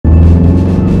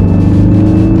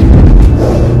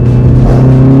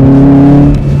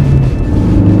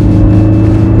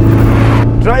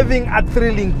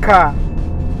thrilling car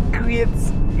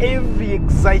creates every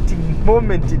exciting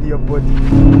moment in your body.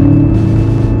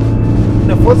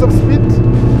 The force of speed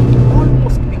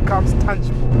almost becomes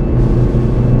tangible.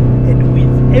 And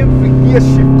with every gear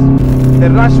shift, the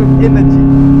rush of energy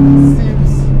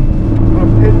seems to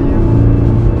propel you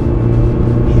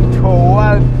into a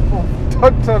world of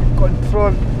total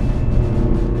control.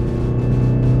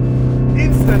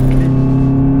 Instantly,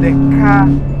 the car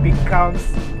becomes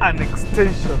an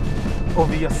extension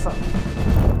of yourself.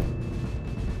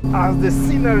 As the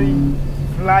scenery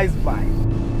flies by,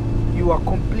 you are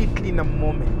completely in a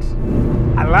moment,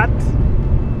 alert,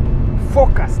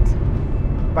 focused,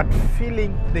 but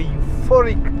feeling the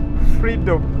euphoric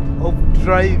freedom of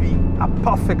driving a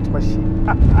perfect machine.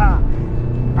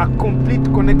 A complete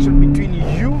connection between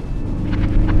you,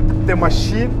 the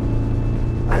machine,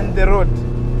 and the road.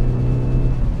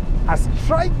 A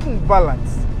striking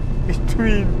balance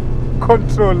between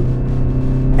control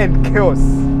and chaos.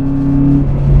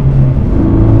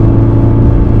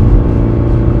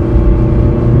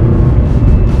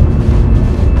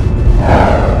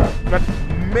 But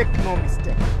make no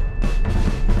mistake,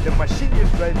 the machine you're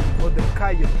driving or the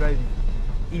car you're driving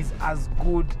is as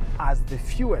good as the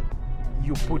fuel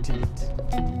you put in it.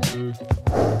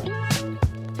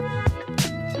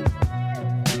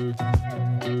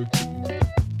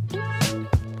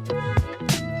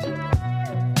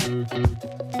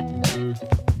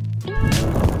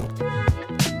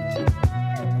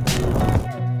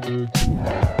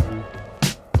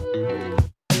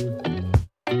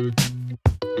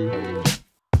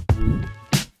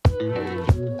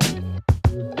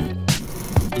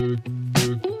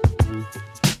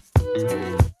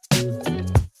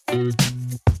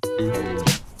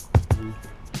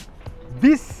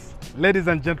 This, ladies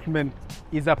and gentlemen,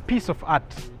 is a piece of art,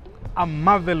 a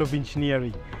marvel of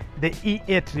engineering, the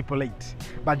E8888.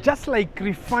 But just like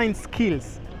refined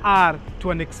skills are to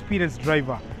an experienced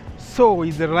driver, so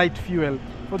is the right fuel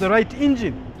for the right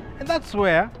engine. And that's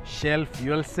where Shell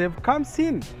FuelSave comes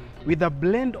in, with a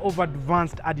blend of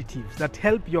advanced additives that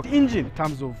help your engine in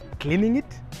terms of cleaning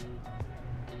it,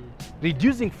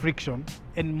 reducing friction,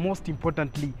 and most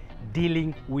importantly,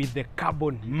 dealing with the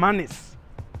carbon menace.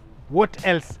 What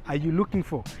else are you looking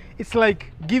for? It's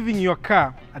like giving your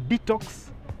car a detox,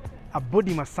 a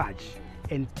body massage,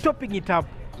 and topping it up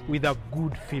with a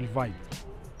good feel vibe.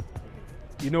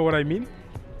 You know what I mean?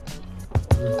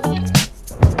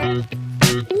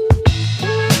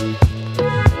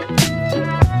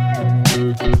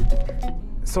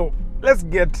 So let's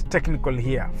get technical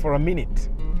here for a minute.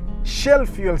 Shell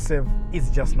FuelSave is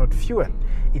just not fuel.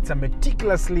 It's a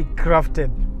meticulously crafted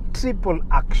triple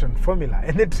action formula.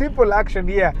 And the triple action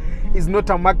here is not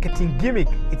a marketing gimmick.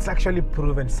 It's actually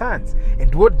proven science.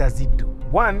 And what does it do?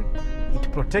 1,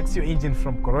 it protects your engine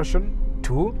from corrosion.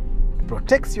 2, it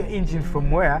protects your engine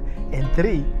from wear. And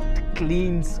 3, it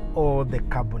cleans all the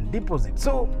carbon deposits.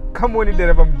 So come on,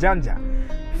 dereva mjanja.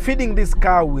 Feeding this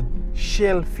car with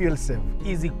Shell FuelSave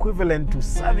is equivalent to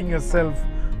serving yourself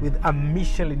with a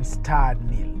Michelin-starred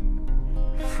meal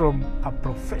from a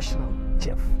professional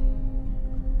chef.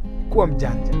 Kuwa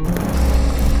mjanja.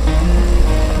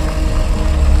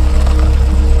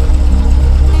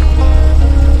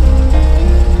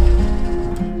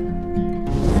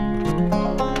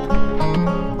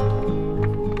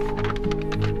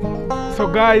 So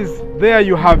guys, there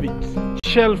you have it.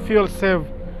 Shell FuelSave,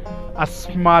 a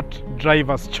smart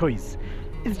driver's choice.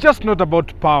 It's just not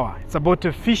about power, it's about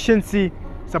efficiency,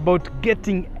 it's about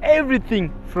getting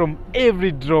everything from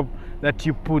every drop that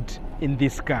you put in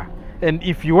this car. And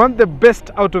if you want the best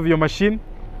out of your machine,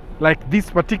 like this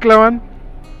particular one,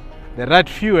 the right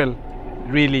fuel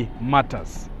really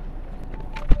matters.